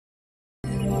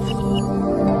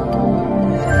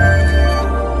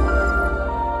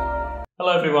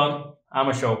Hello everyone, I'm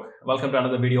Ashok. Welcome to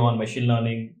another video on machine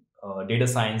learning, data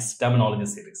science, terminology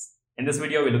series. In this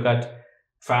video, we look at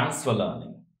transfer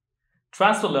learning.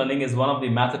 Transfer learning is one of the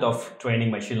method of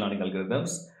training machine learning algorithms.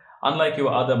 Unlike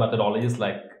your other methodologies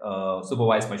like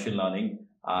supervised machine learning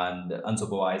and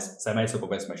unsupervised,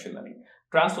 semi-supervised machine learning,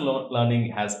 transfer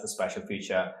learning has a special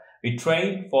feature. We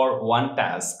train for one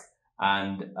task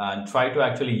and try to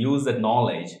actually use that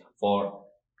knowledge for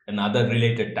another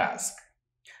related task.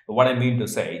 What I mean to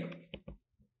say,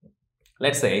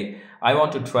 let's say I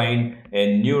want to train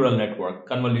a neural network,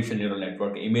 convolution neural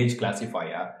network, image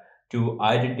classifier to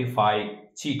identify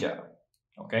cheetah.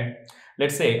 Okay,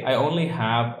 let's say I only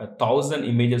have 1,000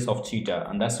 images of cheetah,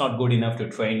 and that's not good enough to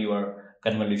train your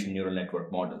convolution neural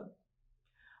network model.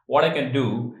 What I can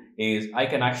do is I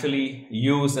can actually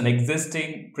use an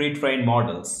existing pre-trained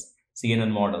models,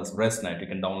 CNN models, ResNet. You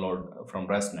can download from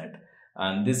ResNet.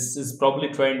 And this is probably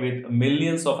trained with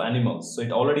millions of animals. So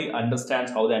it already understands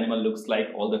how the animal looks like,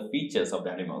 all the features of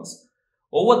the animals.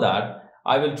 Over that,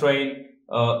 I will train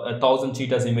 1,000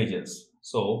 cheetahs images.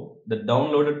 So the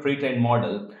downloaded pre-trained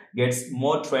model gets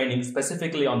more training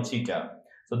specifically on cheetah.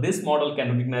 So this model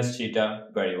can recognize cheetah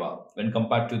very well when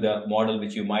compared to the model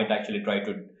which you might actually try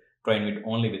to train with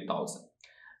only with 1,000.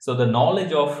 So the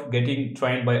knowledge of getting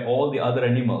trained by all the other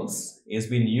animals is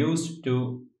being used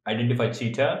to identify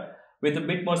cheetah with a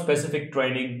bit more specific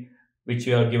training which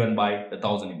you are given by the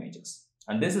 1,000 images.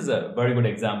 And this is a very good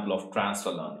example of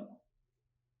transfer learning.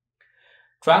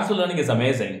 Transfer learning is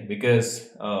amazing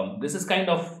because this is kind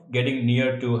of getting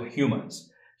near to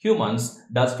humans. Humans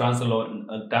does transfer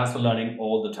learning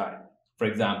all the time. For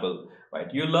example,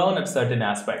 right, you learn at certain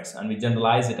aspects and we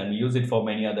generalize it and we use it for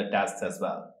many other tasks as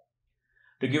well.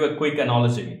 To give a quick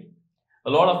analogy, a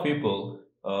lot of people,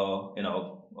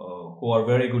 who are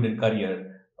very good in career,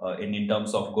 in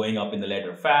terms of going up in the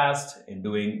ladder fast, in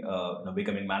doing,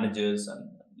 becoming managers and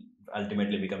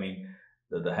ultimately becoming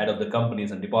the head of the companies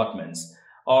and departments.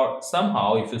 Or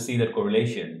somehow, if you see that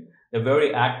correlation, they're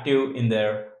very active in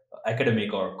their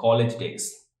academic or college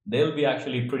days. They'll be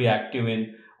actually pretty active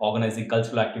in organizing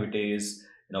cultural activities,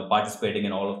 participating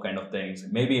in all of kind of things,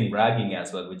 maybe in bragging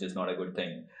as well, which is not a good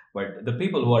thing. But the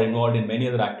people who are involved in many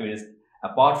other activities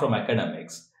apart from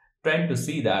academics tend to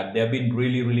see that they have been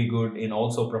really, really good in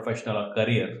also professional or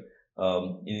career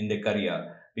in their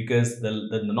career, because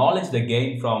the knowledge they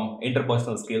gain from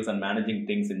interpersonal skills and managing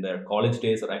things in their college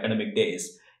days or academic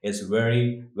days is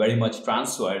very, very much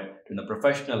transferred to the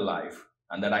professional life,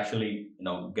 and that actually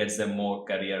gets them more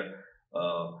career,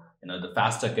 the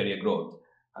faster career growth.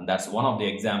 And that's one of the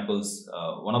examples,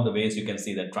 one of the ways you can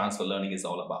see that transfer learning is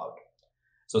all about.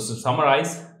 So to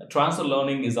summarize, transfer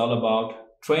learning is all about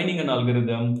training an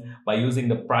algorithm by using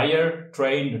the prior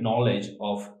trained knowledge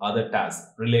of other tasks,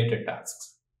 related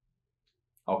tasks.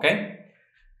 Okay,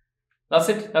 that's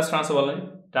it. That's transfer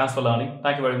learning.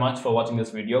 Thank you very much for watching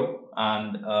this video.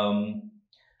 And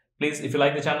please, if you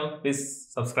like the channel, please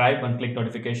subscribe and click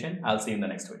notification. I'll see you in the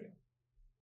next video.